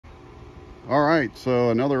All right, so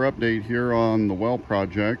another update here on the well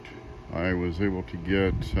project. I was able to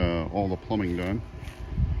get all the plumbing done.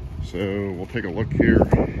 So we'll take a look here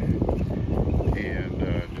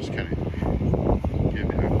and just kind of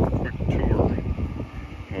give you a quick tour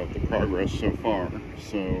of the progress so far.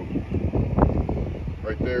 So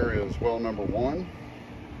right there is well number 1,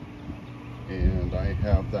 and I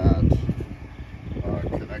have that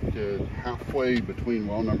connected halfway between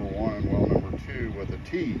well number 1 and well number 2 with a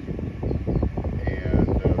T. And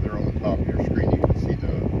there on the top of your screen you can see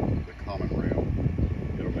the common rail.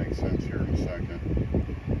 It'll make sense here in a second.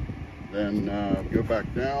 Then go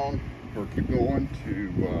back down, or keep going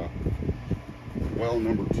to well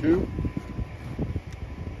number 2.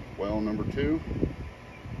 Well number 2.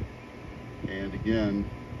 And again,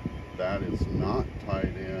 that is not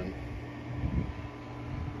tied in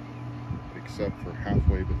except for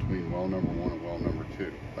halfway between well number 1 and well number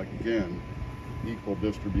 2. Again, equal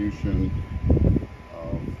distribution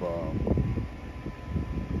of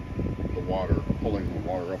the water, pulling the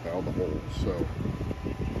water up out of the hole. So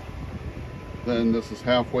then this is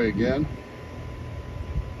halfway again,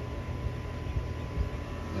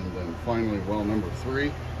 and then finally well number 3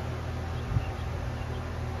 is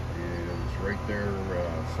right there,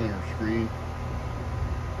 center screen.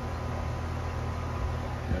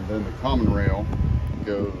 And then the common rail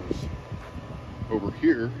goes over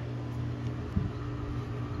here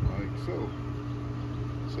like so.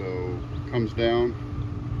 So comes down,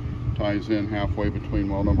 ties in halfway between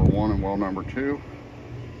well number 1 and well number 2,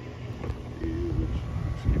 and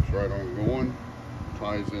just keeps right on going,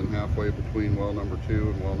 ties in halfway between well number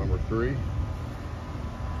 2 and well number 3, and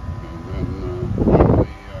then finally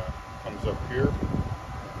comes up here.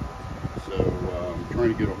 So I'm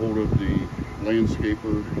trying to get a hold of the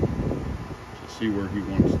landscaper to see where he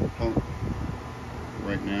wants the pump.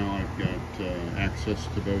 Right now I've got access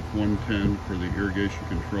to both 110 for the irrigation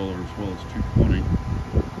controller as well as 220.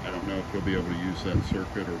 I don't know if he'll be able to use that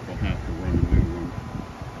circuit or if he'll have to run a new one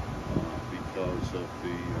because of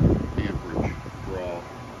the amperage draw.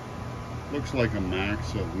 Looks like a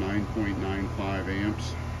max of 9.95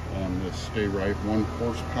 amps on this Stay Right 1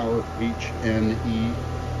 horsepower HNE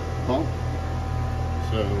pump.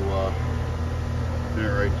 So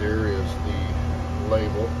there, right there is the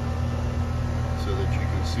label, so that you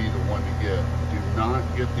can see the one to get. Do not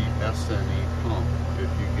get the SNE pump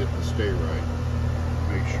if you get the Stay Right.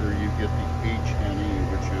 Make sure you get the HNE,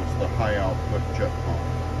 which is the high output jet pump.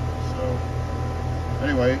 So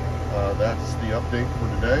anyway, that's the update for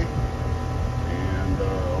today, and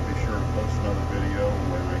I'll be sure to post another video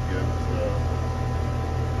when I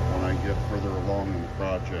get further along in the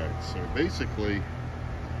project. So basically,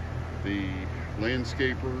 the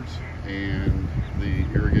landscapers and the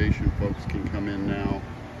irrigation folks can come in now.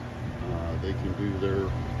 They can do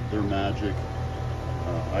their magic.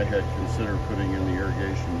 I had considered putting in the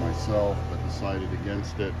irrigation myself, but decided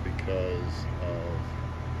against it because of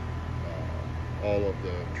all of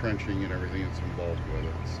the trenching and everything that's involved with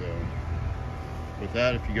it. So with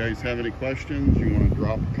that, if you guys have any questions, you want to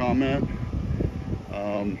drop a comment.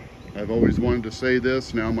 I've always wanted to say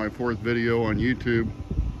this, now my 4th video on YouTube.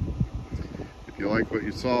 If you like what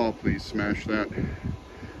you saw, please smash that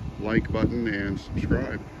like button and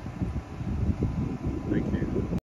subscribe. Thank you.